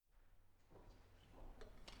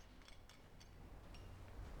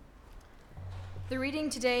The reading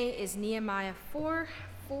today is Nehemiah 4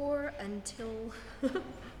 until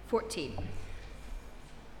 14.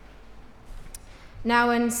 Now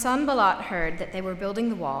when Sanballat heard that they were building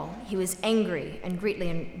the wall, he was angry and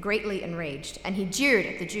greatly enraged, and he jeered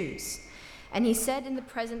at the Jews. And he said in the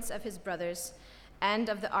presence of his brothers and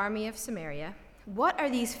of the army of Samaria, "What are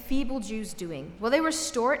these feeble Jews doing? Will they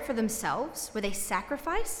restore it for themselves? Will they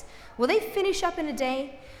sacrifice? Will they finish up in a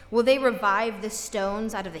day? Will they revive the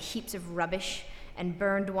stones out of the heaps of rubbish, and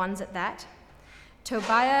burned ones at that?"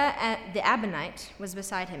 Tobiah the Ammonite was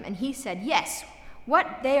beside him, and he said, "Yes,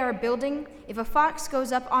 what they are building, if a fox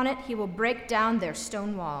goes up on it, he will break down their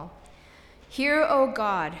stone wall. Hear, O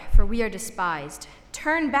God, for we are despised.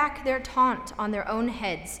 Turn back their taunt on their own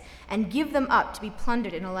heads, and give them up to be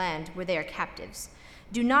plundered in a land where they are captives.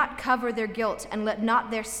 Do not cover their guilt, and let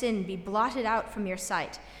not their sin be blotted out from your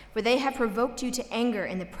sight, for they have provoked you to anger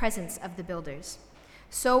in the presence of the builders."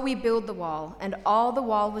 So we build the wall, and all the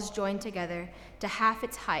wall was joined together to half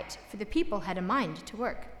its height, for the people had a mind to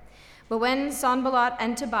work. But when Sanballat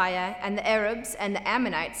and Tobiah and the Arabs and the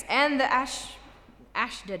Ammonites and the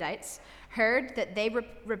Ashdodites heard that they were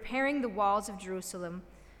repairing the walls of Jerusalem,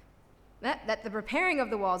 that the repairing of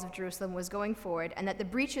the walls of Jerusalem was going forward, and that the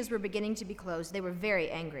breaches were beginning to be closed, they were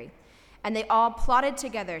very angry. And they all plotted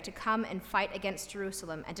together to come and fight against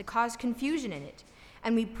Jerusalem and to cause confusion in it.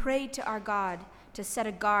 And we prayed to our God to set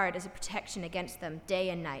a guard as a protection against them day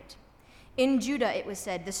and night. In Judah it was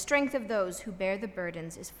said, "The strength of those who bear the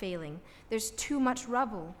burdens is failing. There's too much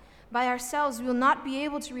rubble. By ourselves we will not be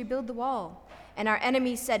able to rebuild the wall." And our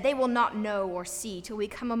enemies said, "They will not know or see till we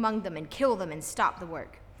come among them and kill them and stop the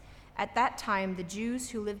work." At that time the Jews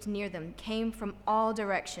who lived near them came from all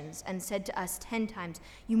directions and said to us 10 times,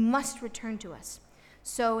 "You must return to us."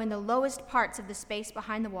 So in the lowest parts of the space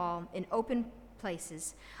behind the wall, in open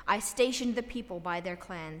places, I stationed the people by their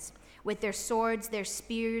clans, with their swords, their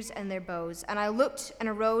spears, and their bows. And I looked and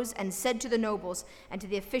arose and said to the nobles and to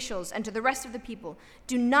the officials and to the rest of the people,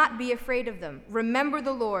 "Do not be afraid of them. Remember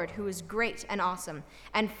the Lord, who is great and awesome,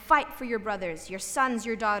 and fight for your brothers, your sons,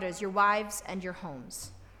 your daughters, your wives, and your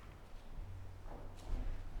homes."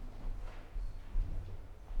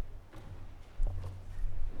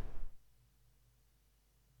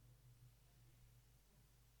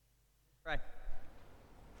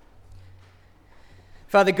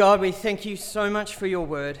 Father God, we thank you so much for your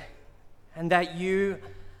word and that you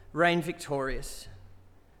reign victorious,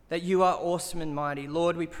 that you are awesome and mighty.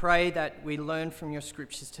 Lord, we pray that we learn from your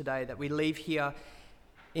scriptures today, that we leave here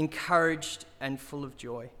encouraged and full of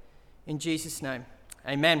joy. In Jesus' name,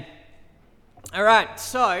 amen. All right,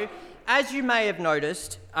 so as you may have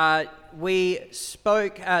noticed, we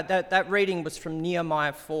spoke, that reading was from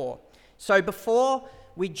Nehemiah 4. So before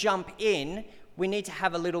we jump in, we need to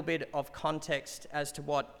have a little bit of context as to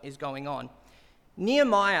what is going on.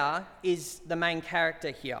 Nehemiah is the main character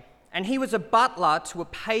here, and he was a butler to a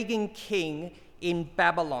pagan king in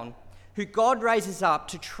Babylon, who God raises up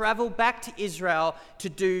to travel back to Israel to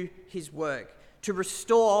do his work, to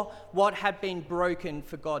restore what had been broken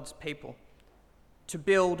for God's people, to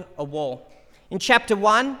build a wall. In chapter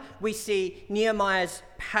 1, we see Nehemiah's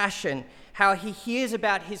passion, how he hears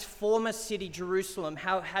about his former city, Jerusalem,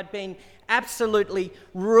 how it had been absolutely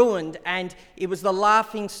ruined, and it was the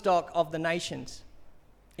laughingstock of the nations.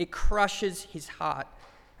 It crushes his heart.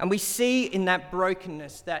 And we see in that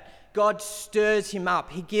brokenness that God stirs him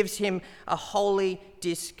up. He gives him a holy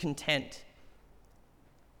discontent.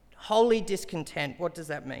 Holy discontent, what does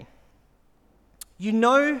that mean? You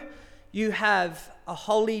know you have a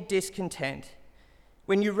holy discontent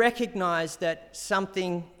when you recognize that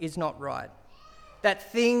something is not right,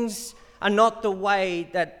 that things are not the way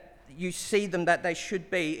that you see them that they should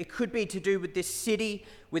be. It could be to do with this city,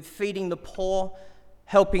 with feeding the poor,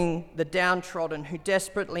 helping the downtrodden who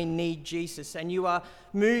desperately need Jesus. And you are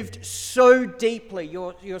moved so deeply,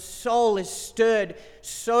 your soul is stirred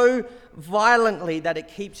so violently that it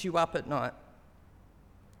keeps you up at night.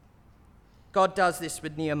 God does this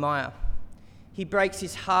with Nehemiah. He breaks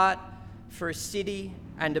his heart for a city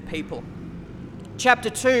and a people. Chapter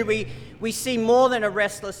 2, we see more than a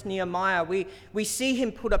restless Nehemiah. We see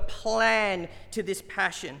him put a plan to this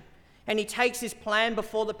passion. And he takes his plan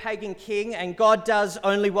before the pagan king, and God does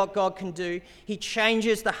only what God can do. He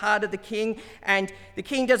changes the heart of the king, and the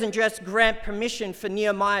king doesn't just grant permission for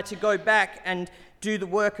Nehemiah to go back and do the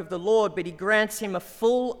work of the Lord, but he grants him a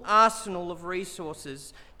full arsenal of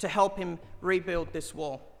resources to help him rebuild this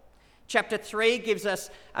wall. Chapter 3 gives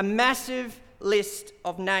us a massive list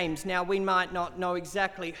of names. Now, we might not know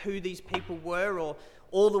exactly who these people were or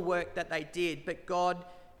all the work that they did, but God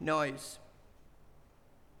knows.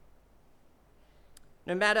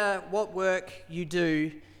 No matter what work you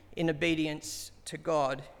do in obedience to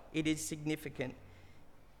God, it is significant.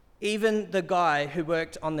 Even the guy who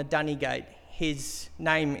worked on the Dunny Gate, his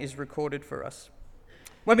name is recorded for us.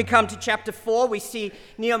 When we come to chapter 4, we see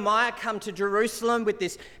Nehemiah come to Jerusalem with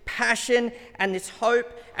this passion and this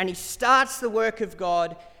hope, and he starts the work of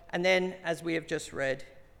God, and then, as we have just read,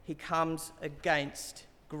 he comes against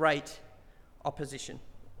great opposition.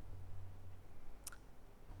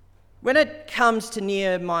 When it comes to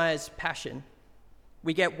Nehemiah's passion,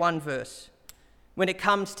 we get one verse. When it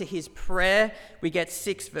comes to his prayer, we get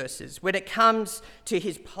 6 verses. When it comes to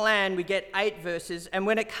his plan, we get 8 verses. And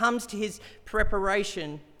when it comes to his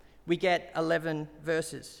preparation, we get 11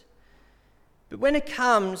 verses. But when it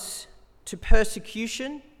comes to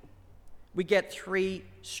persecution, we get 3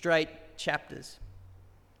 straight chapters.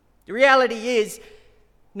 The reality is,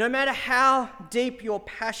 no matter how deep your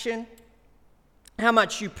passion, how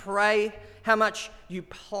much you pray, how much you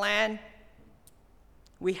plan,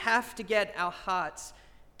 we have to get our hearts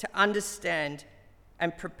to understand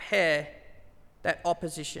and prepare that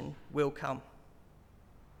opposition will come.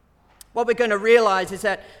 What we're going to realize is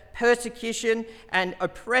that persecution and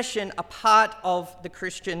oppression are part of the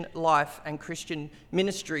Christian life and Christian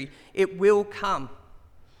ministry. It will come.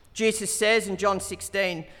 Jesus says in John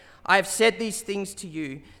 16, "I have said these things to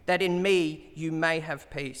you, that in me you may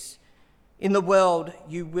have peace. In the world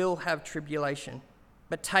you will have tribulation,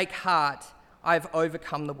 but take heart, I have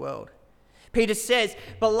overcome the world." Peter says,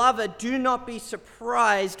 "Beloved, do not be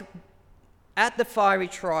surprised at the fiery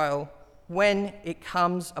trial when it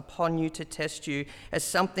comes upon you to test you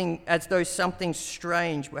as though something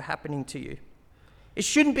strange were happening to you." It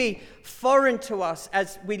shouldn't be foreign to us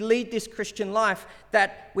as we lead this Christian life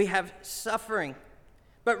that we have suffering.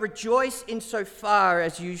 But rejoice insofar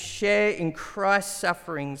as you share in Christ's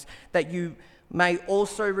sufferings, that you may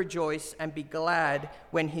also rejoice and be glad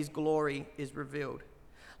when his glory is revealed.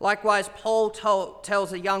 Likewise, Paul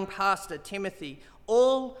tells a young pastor, Timothy,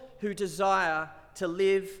 all who desire to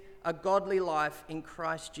live a godly life in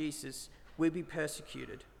Christ Jesus will be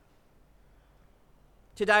persecuted.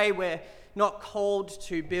 Today, we're not called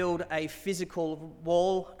to build a physical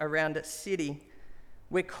wall around a city.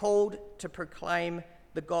 We're called to proclaim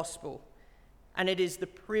the gospel. And it is the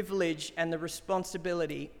privilege and the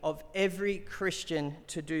responsibility of every Christian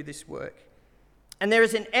to do this work. And there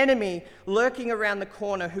is an enemy lurking around the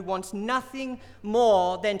corner who wants nothing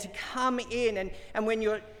more than to come in and when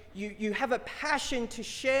you have a passion to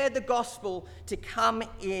share the gospel, to come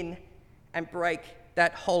in and break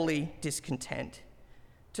that holy discontent,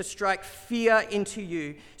 to strike fear into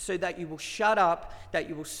you so that you will shut up, that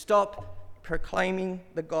you will stop proclaiming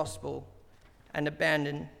the gospel and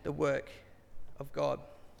abandon the work of God.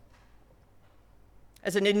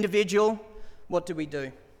 As an individual, what do we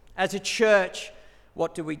do? As a church,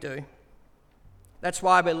 what do we do? That's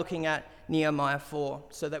why we're looking at Nehemiah 4,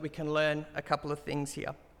 so that we can learn a couple of things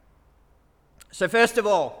here. So first of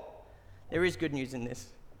all, there is good news in this.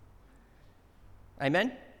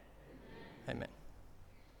 Amen? Amen.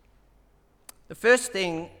 The first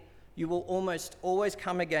thing you will almost always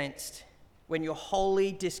come against when your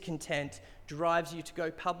holy discontent drives you to go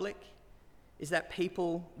public is that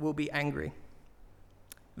people will be angry.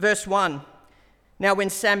 Verse 1, "Now when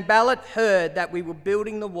Sanballat heard that we were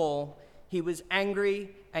building the wall, he was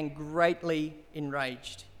angry and greatly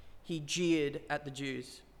enraged. He jeered at the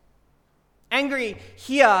Jews." Angry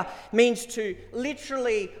here means to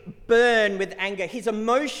literally burn with anger. His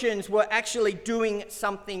emotions were actually doing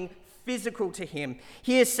something physical to him.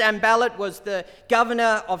 Here Sanballat was the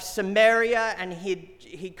governor of Samaria, and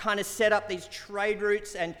he kind of set up these trade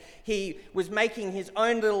routes, and he was making his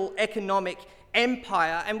own little economic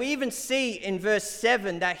empire. And we even see in verse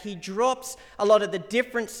 7 that he drops a lot of the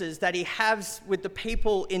differences that he has with the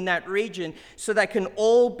people in that region so they can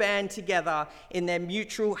all band together in their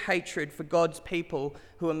mutual hatred for God's people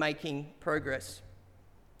who are making progress.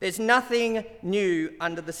 There's nothing new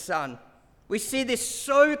under the sun. We see this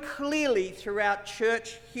so clearly throughout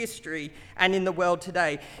church history and in the world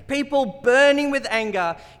today. People burning with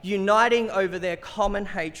anger, uniting over their common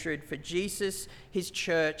hatred for Jesus, his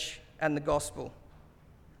church, and the gospel.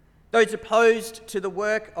 Those opposed to the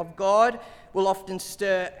work of God will often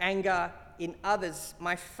stir anger in others.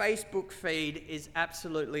 My Facebook feed is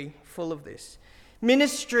absolutely full of this.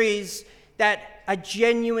 Ministries that are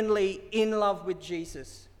genuinely in love with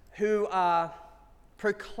Jesus, who are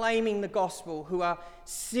proclaiming the gospel, who are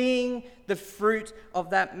seeing the fruit of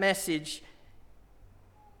that message,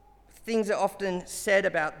 things are often said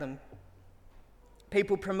about them.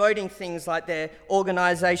 People promoting things like their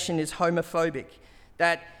organisation is homophobic,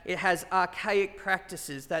 that it has archaic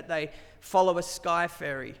practices, that they follow a sky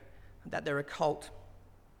fairy, that they're a cult.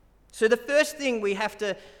 So the first thing we have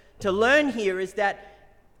to learn here is that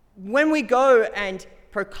when we go and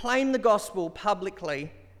proclaim the gospel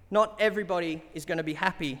publicly, not everybody is going to be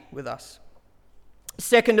happy with us.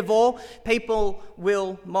 Second of all, people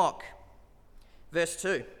will mock. Verse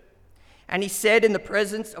 2. And he said in the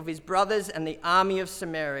presence of his brothers and the army of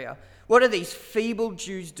Samaria, what are these feeble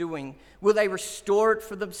Jews doing? Will they restore it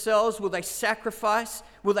for themselves? Will they sacrifice?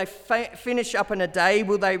 Will they finish up in a day?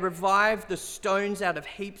 Will they revive the stones out of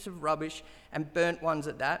heaps of rubbish and burnt ones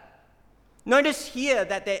at that? Notice here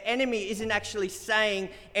that their enemy isn't actually saying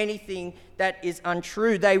anything that is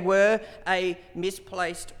untrue. They were a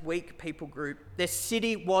misplaced, weak people group. Their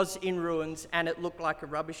city was in ruins and it looked like a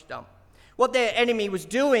rubbish dump. What their enemy was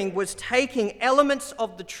doing was taking elements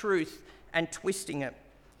of the truth and twisting it.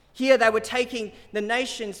 Here they were taking the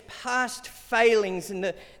nation's past failings and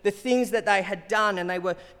the things that they had done, and they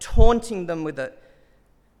were taunting them with it.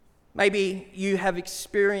 Maybe you have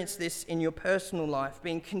experienced this in your personal life,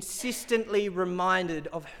 being consistently reminded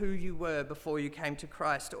of who you were before you came to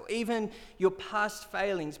Christ, or even your past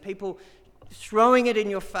failings, people throwing it in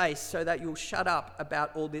your face so that you'll shut up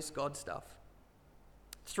about all this God stuff.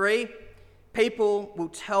 3, people will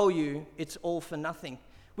tell you it's all for nothing.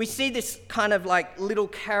 We see this kind of like little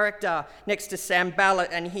character next to Sanballat,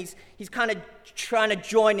 and he's kind of trying to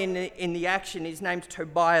join in the action. His name's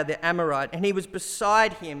Tobiah the Amorite, and he was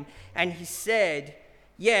beside him, and he said,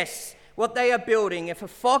 yes, what they are building, if a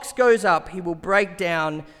fox goes up, he will break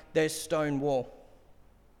down their stone wall.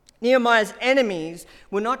 Nehemiah's enemies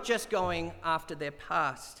were not just going after their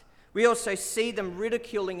past. We also see them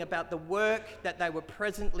ridiculing about the work that they were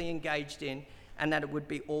presently engaged in, and that it would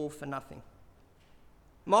be all for nothing.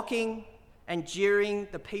 Mocking and jeering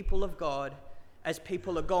the people of God as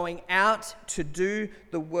people are going out to do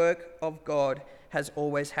the work of God has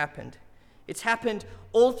always happened. It's happened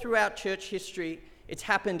all throughout church history. It's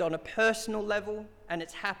happened on a personal level, and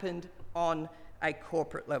it's happened on a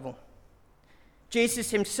corporate level.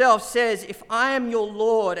 Jesus himself says, if I am your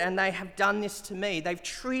Lord and they have done this to me, they've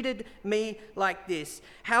treated me like this,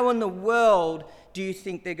 how in the world do you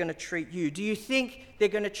think they're going to treat you? Do you think they're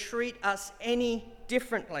going to treat us any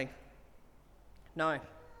differently? No.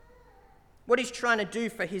 What he's trying to do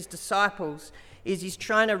for his disciples is he's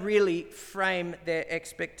trying to really frame their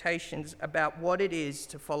expectations about what it is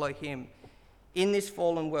to follow him in this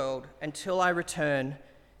fallen world. Until I return,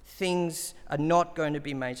 things are not going to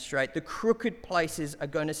be made straight. The crooked places are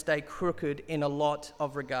going to stay crooked in a lot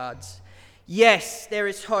of regards. Yes, there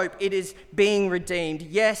is hope. It is being redeemed.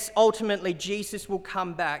 Yes, ultimately Jesus will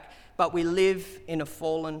come back, but we live in a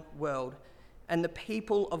fallen world, and the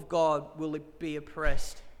people of God will be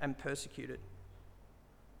oppressed and persecuted.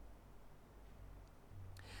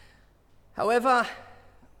 However,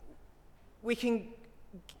 we can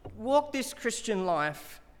walk this Christian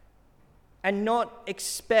life and not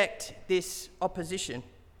expect this opposition.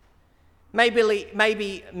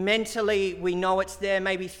 Maybe mentally we know it's there,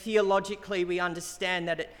 maybe theologically we understand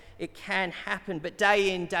that it can happen, but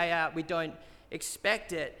day in, day out we don't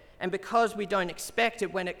expect it. And because we don't expect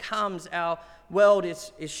it, when it comes, our world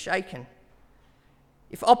is shaken.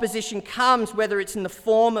 If opposition comes, whether it's in the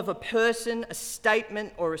form of a person, a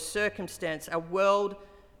statement, or a circumstance, our world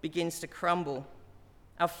begins to crumble.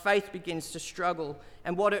 Our faith begins to struggle.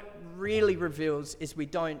 And what it really reveals is we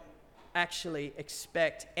don't actually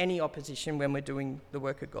expect any opposition when we're doing the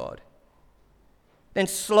work of God. Then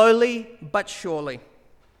slowly but surely,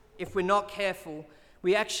 if we're not careful,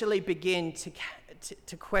 we actually begin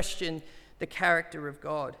to question the character of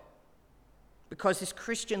God, because this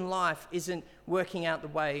Christian life isn't working out the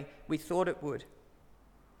way we thought it would.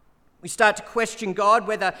 We start to question God,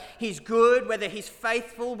 whether he's good, whether he's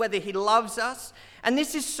faithful, whether he loves us. And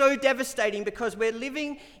this is so devastating because we're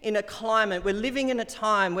living in a climate, we're living in a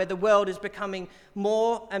time where the world is becoming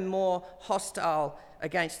more and more hostile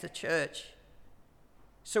against the church.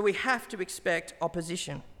 So we have to expect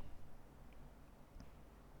opposition.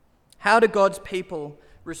 How do God's people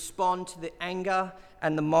respond to the anger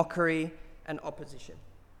and the mockery and opposition?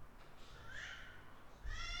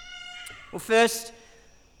 Well, first,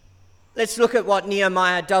 let's look at what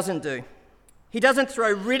Nehemiah doesn't do. He doesn't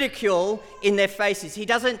throw ridicule in their faces. He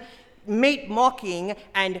doesn't meet mocking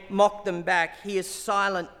and mock them back. He is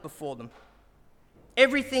silent before them.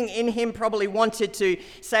 Everything in him probably wanted to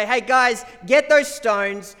say, hey guys, get those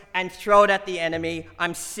stones and throw it at the enemy.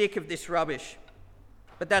 I'm sick of this rubbish.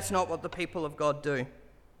 But that's not what the people of God do.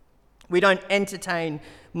 We don't entertain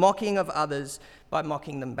mocking of others by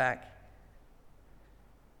mocking them back.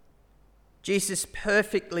 Jesus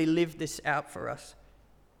perfectly lived this out for us.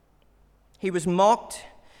 He was mocked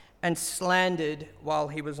and slandered while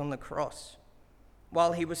he was on the cross.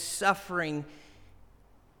 While he was suffering,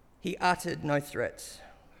 he uttered no threats,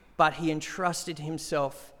 but he entrusted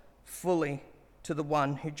himself fully to the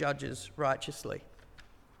one who judges righteously.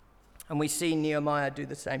 And we see Nehemiah do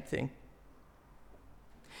the same thing.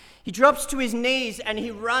 He drops to his knees and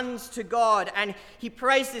he runs to God and he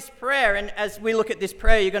prays this prayer. And as we look at this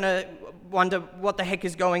prayer, you're going to wonder what the heck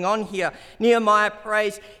is going on here. Nehemiah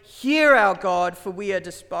prays, "Hear our God, for we are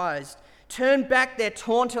despised. Turn back their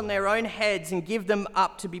taunt on their own heads and give them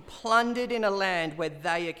up to be plundered in a land where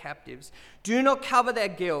they are captives. Do not cover their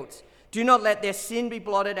guilt. Do not let their sin be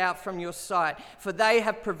blotted out from your sight, for they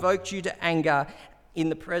have provoked you to anger in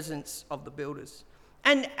the presence of the builders."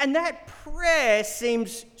 And that prayer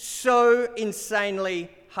seems so insanely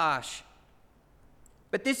harsh.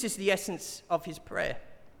 But this is the essence of his prayer.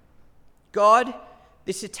 God,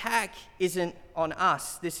 this attack isn't on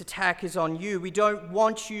us. This attack is on you. We don't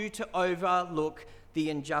want you to overlook the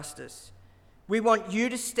injustice. We want you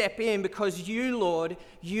to step in because you, Lord,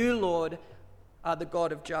 are the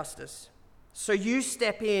God of justice. So you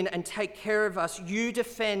step in and take care of us. You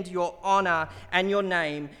defend your honor and your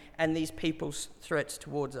name and these people's threats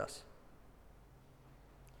towards us.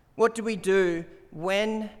 What do we do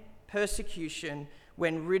when persecution,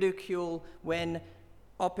 when ridicule, when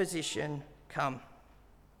opposition come?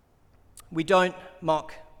 We don't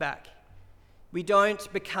mock back. We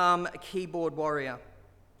don't become a keyboard warrior.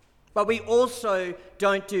 But we also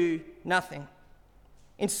don't do nothing.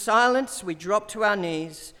 In silence, we drop to our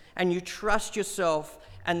knees and you trust yourself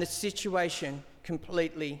and the situation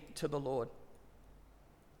completely to the Lord.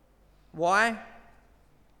 Why?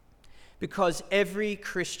 Because every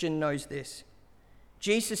Christian knows this.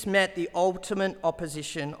 Jesus met the ultimate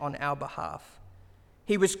opposition on our behalf.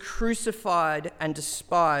 He was crucified and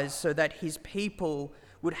despised so that his people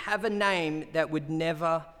would have a name that would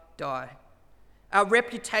never die. Our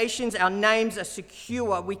reputations, our names are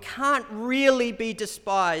secure. We can't really be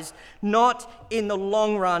despised, not in the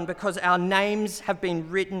long run, because our names have been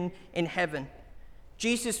written in heaven.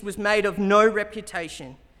 Jesus was made of no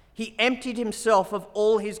reputation. He emptied himself of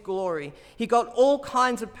all his glory. He got all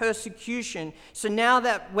kinds of persecution. So now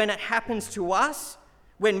that when it happens to us,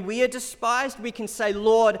 when we are despised, we can say,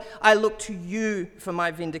 "Lord, I look to you for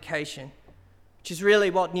my vindication," which is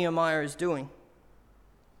really what Nehemiah is doing.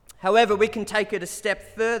 However, we can take it a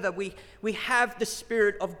step further. We have the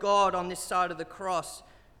Spirit of God on this side of the cross.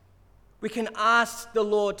 We can ask the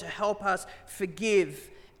Lord to help us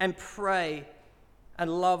forgive and pray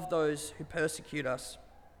and love those who persecute us.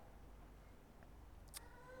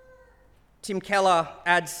 Tim Keller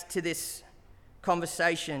adds to this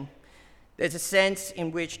conversation. There's a sense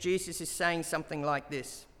in which Jesus is saying something like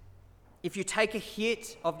this: if you take a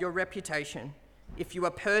hit of your reputation, if you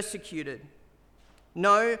are persecuted,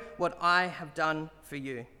 know what I have done for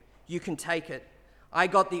you. You can take it. I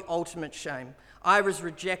got the ultimate shame. I was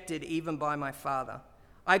rejected even by my Father.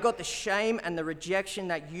 I got the shame and the rejection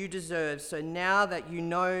that you deserve. So now that you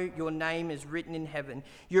know your name is written in heaven,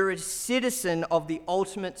 you're a citizen of the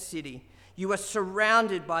ultimate city. You are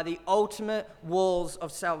surrounded by the ultimate walls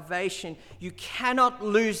of salvation. You cannot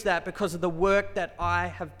lose that because of the work that I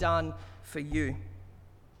have done for you.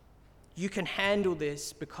 You can handle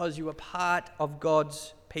this because you are part of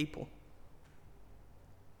God's people.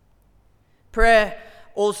 Prayer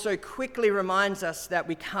also quickly reminds us that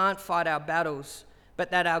we can't fight our battles, but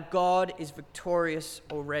that our God is victorious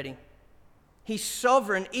already. He's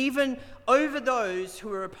sovereign even over those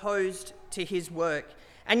who are opposed to his work.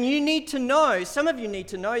 And you need to know, some of you need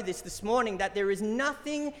to know this morning, that there is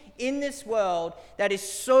nothing in this world that is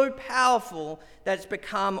so powerful that it's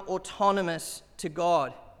become autonomous to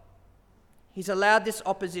God. He's allowed this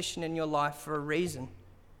opposition in your life for a reason.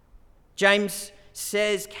 James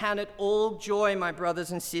says, "Count it all joy, my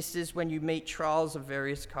brothers and sisters, when you meet trials of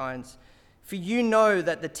various kinds. For you know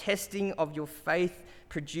that the testing of your faith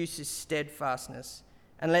produces steadfastness.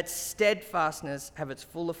 And let steadfastness have its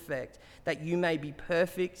full effect, that you may be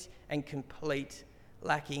perfect and complete,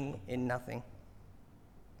 lacking in nothing."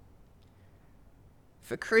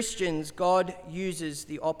 For Christians, God uses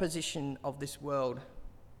the opposition of this world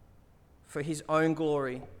for his own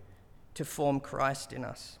glory to form Christ in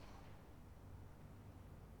us.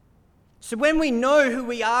 So when we know who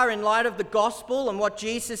we are in light of the gospel and what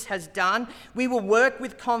Jesus has done, we will work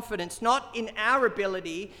with confidence, not in our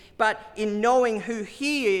ability, but in knowing who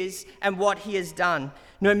he is and what he has done,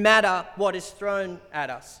 no matter what is thrown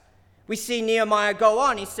at us. We see Nehemiah go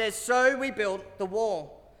on. He says, "So we built the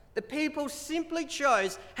wall." The people simply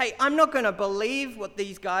chose, hey, I'm not going to believe what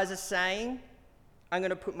these guys are saying. I'm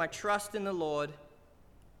going to put my trust in the Lord,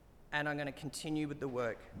 and I'm going to continue with the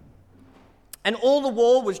work. And all the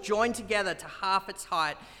wall was joined together to half its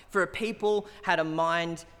height, for a people had a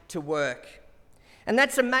mind to work. And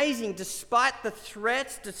that's amazing. Despite the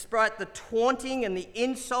threats, despite the taunting and the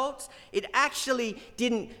insults, it actually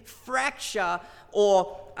didn't fracture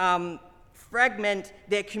or fragment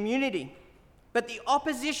their community. But the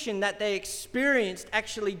opposition that they experienced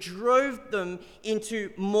actually drove them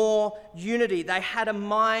into more unity. They had a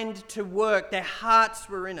mind to work. Their hearts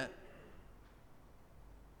were in it.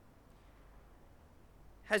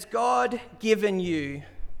 Has God given you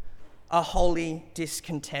a holy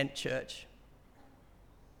discontent, church?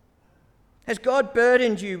 Has God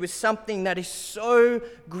burdened you with something that is so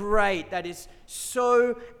great, that is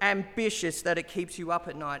so ambitious that it keeps you up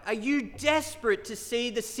at night? Are you desperate to see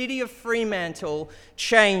the city of Fremantle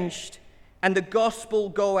changed and the gospel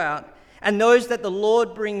go out, and those that the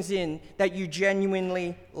Lord brings in that you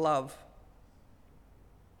genuinely love?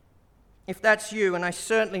 If that's you, and I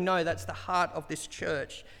certainly know that's the heart of this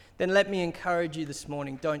church, then let me encourage you this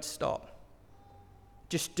morning, don't stop.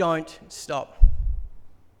 Just don't stop.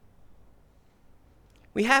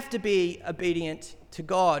 We have to be obedient to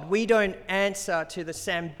God. We don't answer to the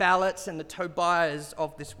Sanballats and the Tobiahs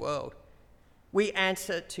of this world. We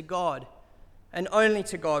answer to God, and only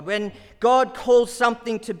to God. When God calls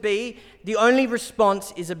something to be, the only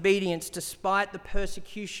response is obedience, despite the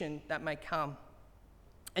persecution that may come.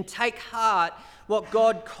 And take heart, what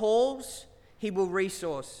God calls, He will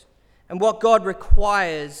resource. And what God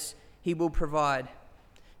requires, He will provide.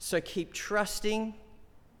 So keep trusting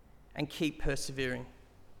and keep persevering.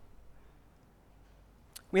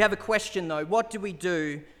 We have a question though. What do we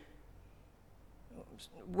do?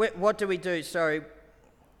 What does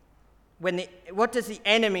the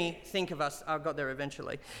enemy think of us? I got there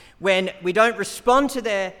eventually. When we don't respond to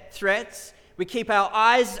their threats, we keep our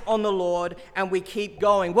eyes on the Lord and we keep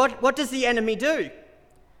going. What does the enemy do?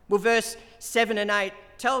 Well, verse 7 and 8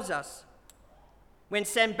 tells us. When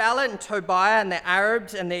Sanballat and Tobiah and the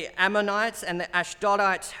Arabs and the Ammonites and the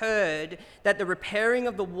Ashdodites heard that the repairing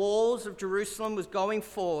of the walls of Jerusalem was going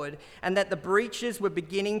forward and that the breaches were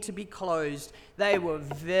beginning to be closed, they were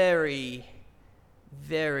very,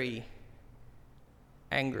 very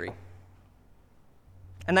angry.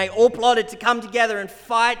 And they all plotted to come together and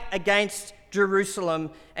fight against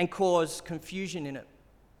Jerusalem and cause confusion in it.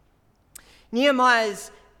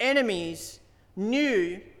 Nehemiah's enemies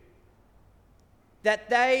knew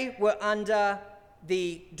that they were under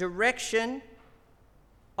the direction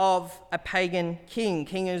of a pagan king.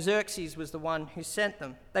 King Xerxes was the one who sent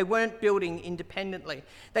them. They weren't building independently.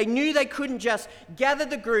 They knew they couldn't just gather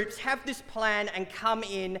the groups, have this plan, and come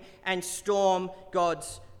in and storm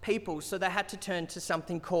God's people. So they had to turn to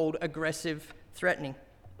something called aggressive threatening.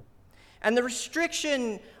 And the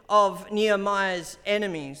restriction of Nehemiah's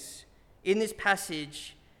enemies in this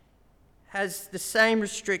passage has the same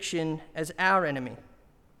restriction as our enemy,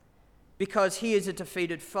 because he is a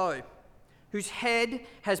defeated foe whose head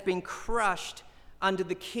has been crushed under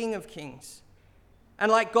the King of Kings. And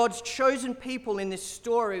like God's chosen people in this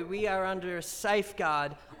story, we are under a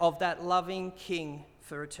safeguard of that loving King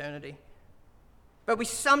for eternity. But we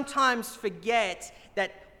sometimes forget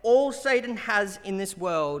that all Satan has in this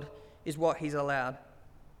world is what he's allowed.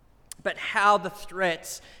 But how the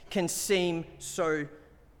threats can seem so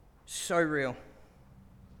real.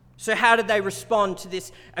 So how did they respond to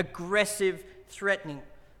this aggressive threatening?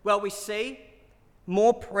 Well, we see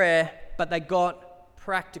more prayer, but they got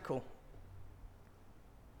practical.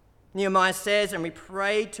 Nehemiah says, and we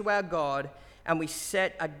prayed to our God, and we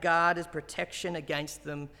set a guard as protection against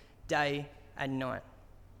them day and night.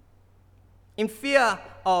 In fear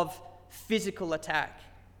of physical attack,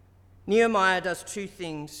 Nehemiah does two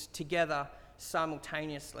things together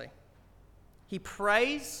simultaneously. He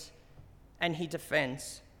prays and he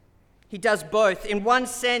defends. He does both. In one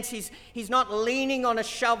sense, he's not leaning on a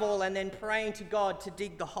shovel and then praying to God to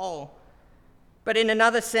dig the hole. But in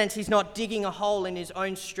another sense, he's not digging a hole in his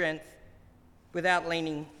own strength without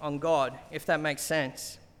leaning on God, if that makes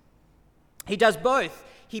sense. He does both.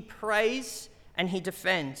 He prays and he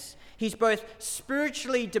defends. He's both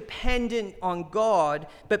spiritually dependent on God,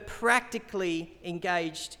 but practically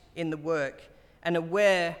engaged in the work and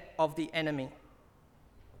aware of the enemy.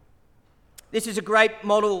 This is a great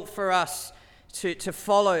model for us to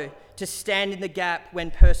follow, to stand in the gap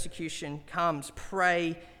when persecution comes.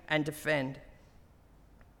 Pray and defend.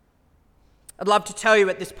 I'd love to tell you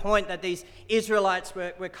at this point that these Israelites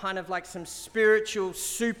were kind of like some spiritual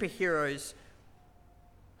superheroes.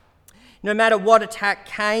 No matter what attack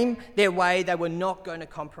came their way, they were not going to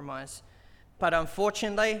compromise. But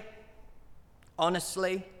unfortunately,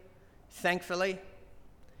 honestly, thankfully,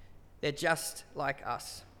 They're just like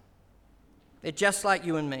us. They're just like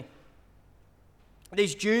you and me.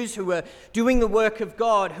 These Jews who were doing the work of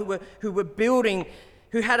God, who were building,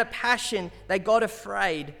 who had a passion, they got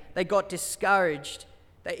afraid, they got discouraged,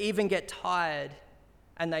 they even get tired,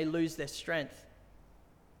 and they lose their strength.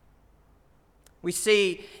 We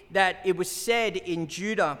see that it was said in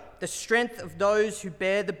Judah, the strength of those who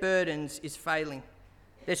bear the burdens is failing.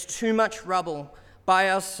 There's too much rubble.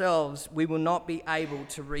 By ourselves, we will not be able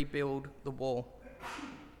to rebuild the wall.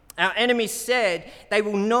 Our enemies said they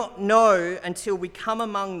will not know until we come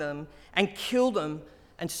among them and kill them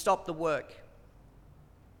and stop the work.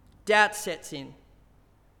 Doubt sets in.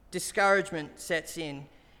 Discouragement sets in.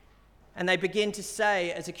 And they begin to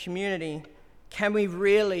say as a community, can we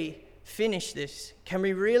really finish this? Can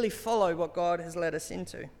we really follow what God has led us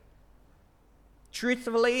into?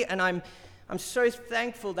 Truthfully, and I'm so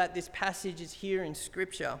thankful that this passage is here in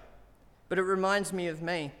Scripture, but it reminds me of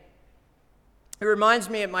me. It reminds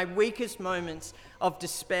me at my weakest moments of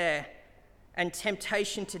despair and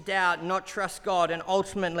temptation to doubt, not trust God, and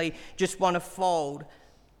ultimately just want to fold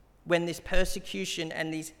when this persecution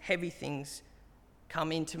and these heavy things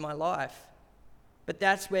come into my life. But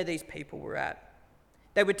that's where these people were at.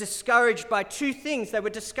 They were discouraged by two things. They were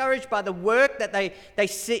discouraged by the work that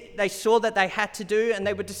they saw that they had to do, and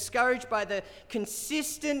they were discouraged by the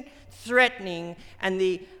consistent threatening and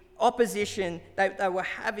the opposition that they were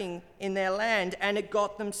having in their land, and it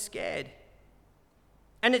got them scared.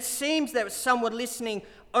 And it seems that some were listening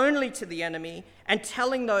only to the enemy and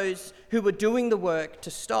telling those who were doing the work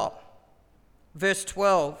to stop. Verse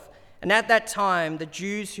 12, and at that time the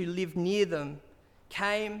Jews who lived near them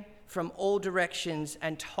came from all directions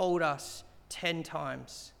and told us 10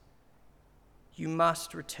 times, you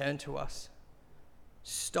must return to us.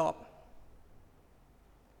 Stop.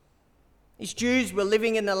 These Jews were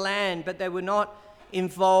living in the land, but they were not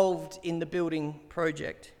involved in the building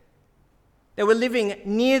project. They were living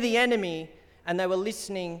near the enemy, and they were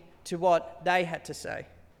listening to what they had to say.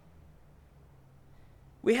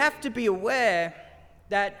 We have to be aware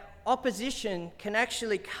that opposition can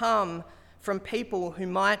actually come from people who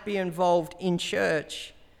might be involved in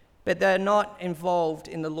church, but they're not involved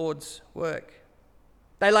in the Lord's work.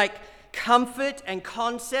 They like comfort and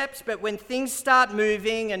concepts, but when things start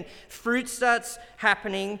moving and fruit starts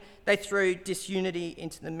happening, they throw disunity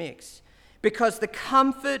into the mix. Because the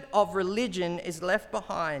comfort of religion is left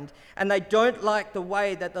behind, and they don't like the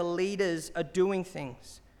way that the leaders are doing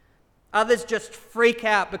things. Others just freak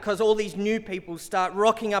out because all these new people start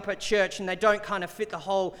rocking up at church and they don't kind of fit the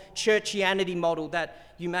whole churchianity model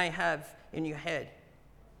that you may have in your head.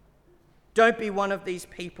 Don't be one of these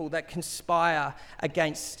people that conspire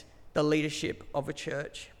against the leadership of a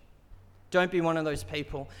church. Don't be one of those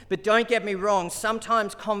people. But don't get me wrong,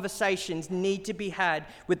 sometimes conversations need to be had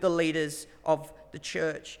with the leaders of the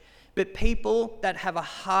church. But people that have a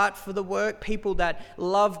heart for the work, people that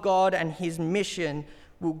love God and his mission,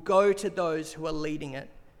 will go to those who are leading it.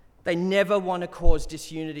 They never want to cause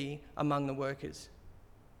disunity among the workers.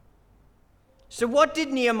 So what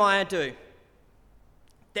did Nehemiah do?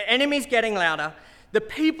 The enemy's getting louder, the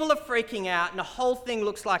people are freaking out, and the whole thing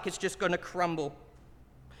looks like it's just going to crumble.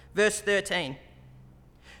 Verse 13.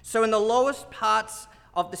 So in the lowest parts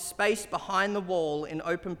of the space behind the wall in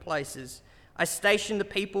open places, I stationed the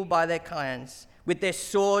people by their clans, with their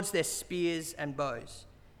swords, their spears, and bows.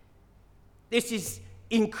 This is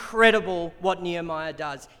incredible what Nehemiah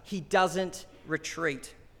does. He doesn't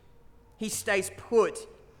retreat. He stays put.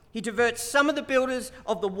 He diverts some of the builders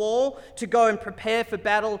of the wall to go and prepare for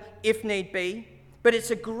battle if need be. But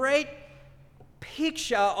it's a great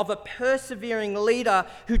picture of a persevering leader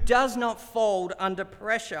who does not fold under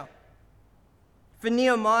pressure. For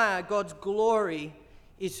Nehemiah, God's glory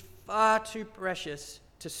is far too precious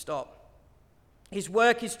to stop. His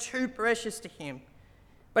work is too precious to him.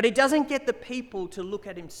 But he doesn't get the people to look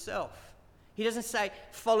at himself. He doesn't say,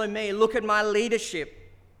 follow me, look at my leadership.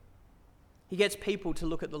 He gets people to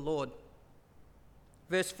look at the Lord.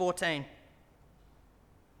 Verse 14.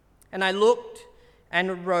 And I looked and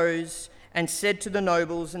arose and said to the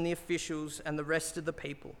nobles and the officials and the rest of the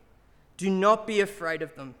people, do not be afraid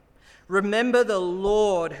of them. Remember the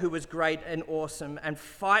Lord who is great and awesome, and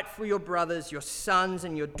fight for your brothers, your sons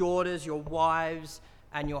and your daughters, your wives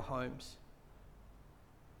and your homes.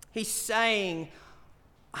 He's saying,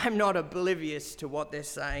 I'm not oblivious to what they're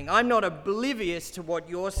saying. I'm not oblivious to what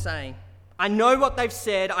you're saying. I know what they've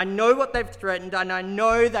said, I know what they've threatened, and I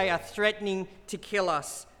know they are threatening to kill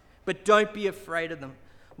us. But don't be afraid of them.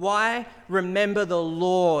 Why? Remember the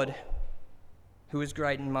Lord who is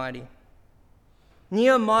great and mighty.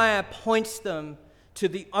 Nehemiah points them to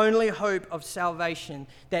the only hope of salvation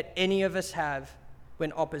that any of us have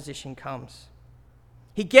when opposition comes.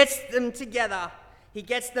 He gets them together, he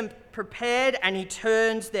gets them prepared, and he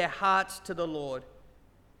turns their hearts to the Lord.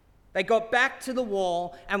 They got back to the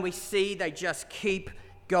wall, and we see they just keep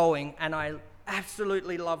going. And I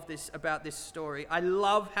absolutely love this about this story. I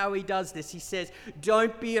love how he does this. He says,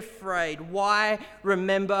 don't be afraid. Why?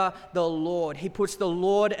 Remember the Lord. He puts the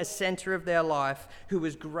Lord as center of their life, who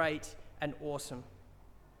is great and awesome.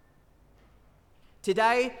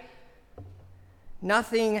 Today,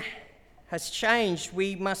 nothing has changed.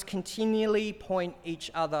 We must continually point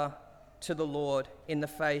each other to the Lord in the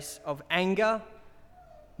face of anger,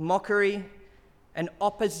 mockery, and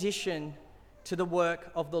opposition to the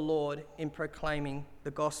work of the Lord in proclaiming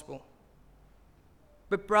the gospel.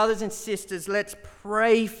 But brothers and sisters, let's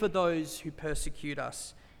pray for those who persecute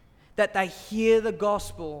us, that they hear the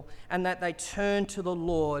gospel and that they turn to the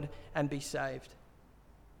Lord and be saved.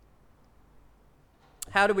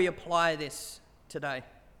 How do we apply this today?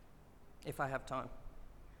 If I have time.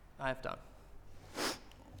 I have time.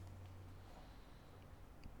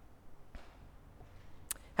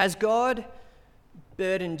 Has God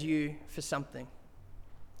burdened you for something?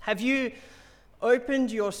 Have you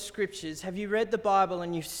opened your scriptures? Have you read the Bible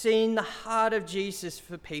and you've seen the heart of Jesus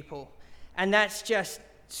for people? And that's just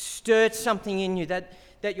stirred something in you, that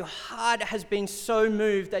your heart has been so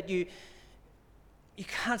moved that you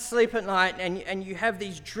can't sleep at night, and you have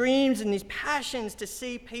these dreams and these passions to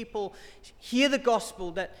see people hear the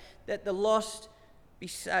gospel, that the lost be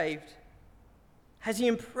saved. Has he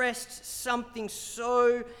impressed something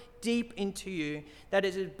so deep into you that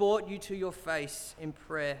it has brought you to your face in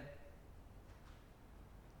prayer?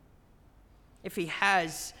 If he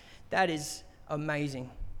has, that is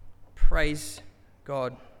amazing. Praise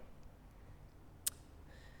God.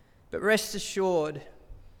 But rest assured,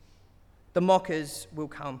 the mockers will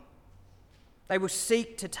come. They will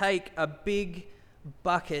seek to take a big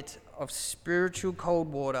bucket of spiritual cold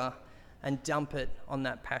water and dump it on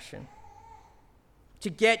that passion, to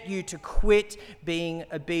get you to quit being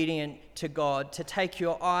obedient to God, to take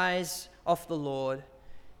your eyes off the Lord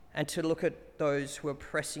and to look at those who are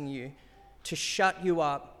pressing you, to shut you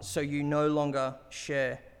up so you no longer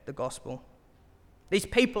share the gospel. These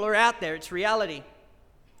people are out there. It's reality.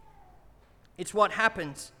 It's what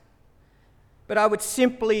happens. But I would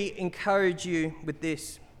simply encourage you with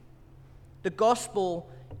this. The gospel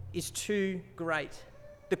is too great.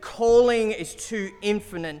 The calling is too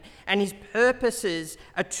infinite, and his purposes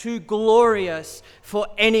are too glorious for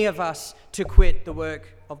any of us to quit the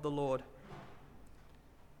work of the Lord.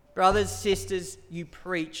 Brothers, sisters, you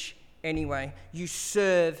preach anyway, you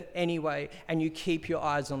serve anyway, and you keep your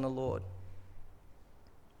eyes on the Lord.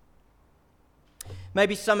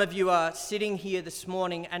 Maybe some of you are sitting here this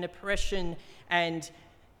morning and oppression and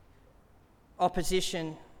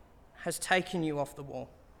opposition has taken you off the wall.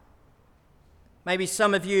 Maybe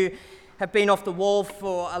some of you have been off the wall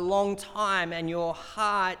for a long time and your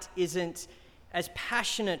heart isn't as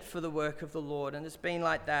passionate for the work of the Lord, and it's been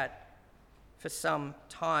like that for some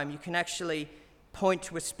time. You can actually point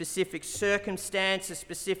to a specific circumstance, a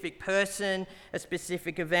specific person, a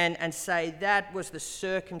specific event, and say, that was the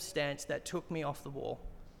circumstance that took me off the wall.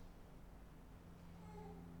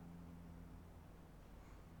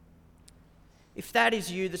 If that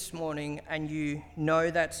is you this morning and you know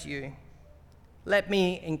that's you, let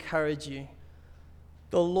me encourage you.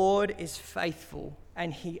 The Lord is faithful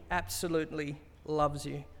and he absolutely loves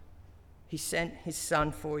you. He sent his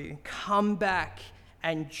son for you. Come back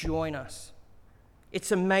and join us.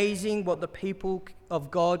 It's amazing what the people of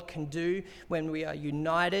God can do when we are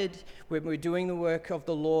united, when we're doing the work of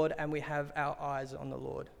the Lord and we have our eyes on the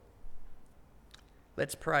Lord.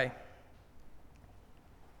 Let's pray.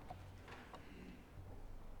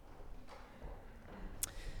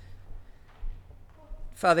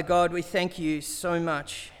 Father God, we thank you so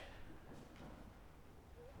much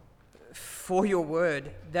for your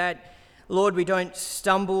word, that, Lord, we don't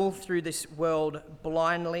stumble through this world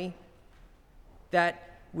blindly,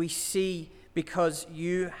 that we see because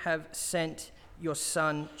you have sent your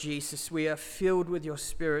Son, Jesus. We are filled with your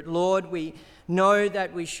Spirit. Lord, we know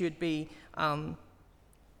that we should be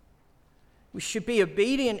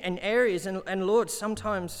obedient in areas, and Lord,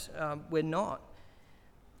 sometimes we're not.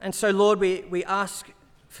 And so, Lord, we ask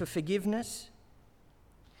for forgiveness.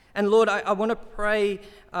 And Lord, I want to pray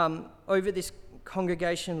over this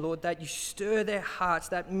congregation, Lord, that you stir their hearts,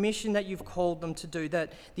 that mission that you've called them to do,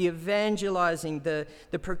 that the evangelizing, the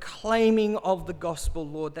proclaiming of the gospel,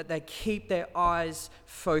 Lord, that they keep their eyes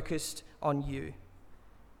focused on you,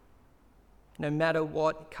 no matter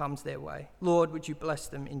what comes their way. Lord, would you bless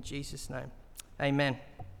them in Jesus' name? Amen.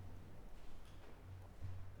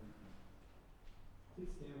 Please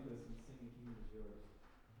stand with us and sing The Kingdom Is Yours.